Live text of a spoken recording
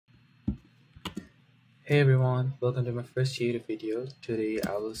Hey everyone, welcome to my first YouTube video. Today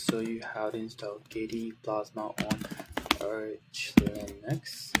I will show you how to install KDE Plasma on Arch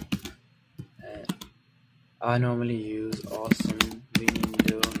Linux. And I normally use Awesome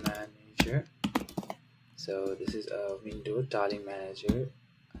Window Manager. So this is a window tiling manager.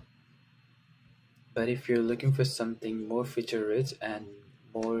 But if you're looking for something more feature rich and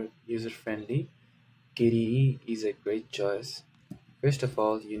more user friendly, KDE is a great choice. First of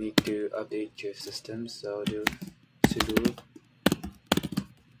all, you need to update your system, so do sudo -syu.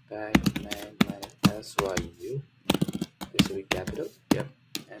 This will be capital. Yep.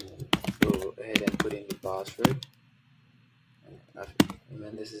 And go ahead and put in the password. And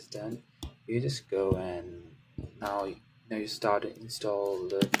when this is done, you just go and now you start to install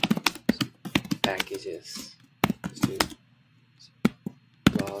the packages. Just do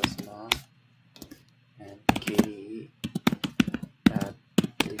Plasma and KDE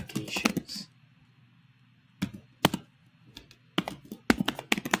applications.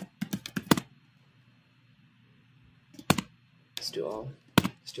 Let's do all.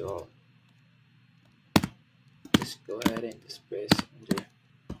 Just go ahead and just press enter.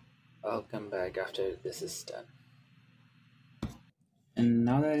 I'll come back after this is done. And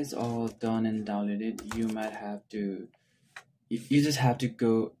now that it's all done and downloaded, you might have to you just have to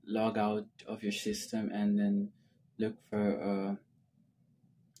go log out of your system and then look for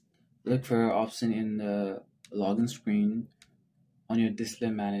an option in the login screen on your display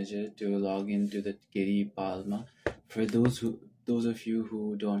manager to log into the KDE Plasma. For those of you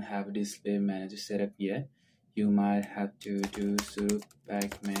who don't have a display manager set up yet, you might have to do sudo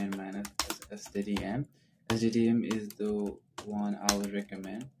pacman -SDDM. SDDM is the one I would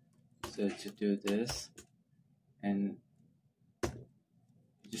recommend. So to do this, and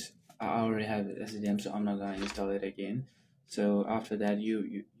I already have SDDM, so I'm not gonna install it again. So after that,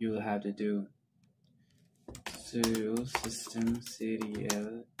 you'll have to do sudo systemctl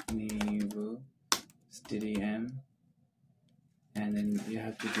enable SDDM, and then you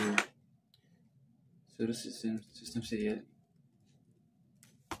have to do sudo systemctl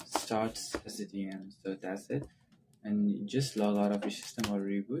starts SDDM. So that's it, and you just log out of your system or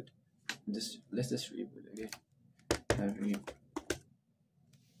reboot. Let's just reboot. Okay,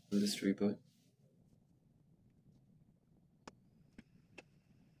 we'll just reboot.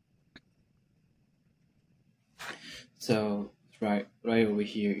 So right over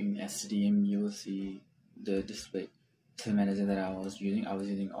here in SDDM, you will see the display manager that I was using. I was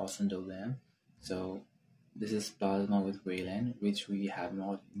using Awesome WM. So this is Plasma with Wayland, which we have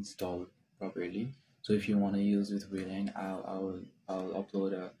not installed properly. So if you want to use with Wayland, I'll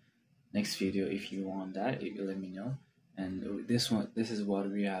upload a next video. If you want that, you let me know. And this is what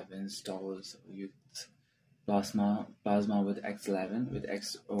we have installed. So you Plasma with X11 with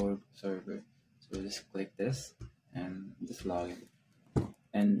XOR server. So just click this and just log in.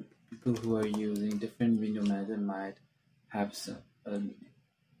 And people who are using different window manager might have some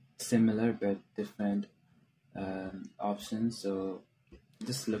similar but different options. So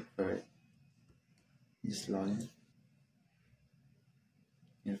just look for it. Just log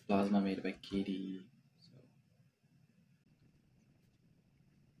in. Plasma made by KDE.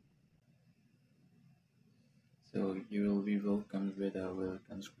 So you will be welcomed with a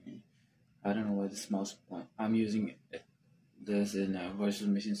welcome screen. I don't know why this mouse point. I'm using this in a virtual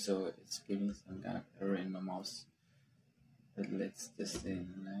machine, so it's giving some kind of error in my mouse. But let's just say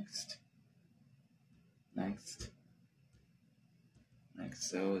next.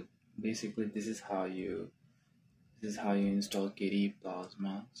 So basically, this is how you install KDE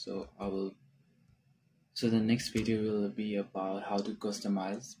Plasma. So the next video will be about how to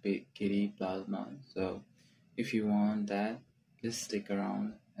customize KDE Plasma. So if you want that, just stick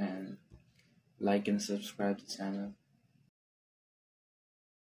around and like and subscribe to the channel.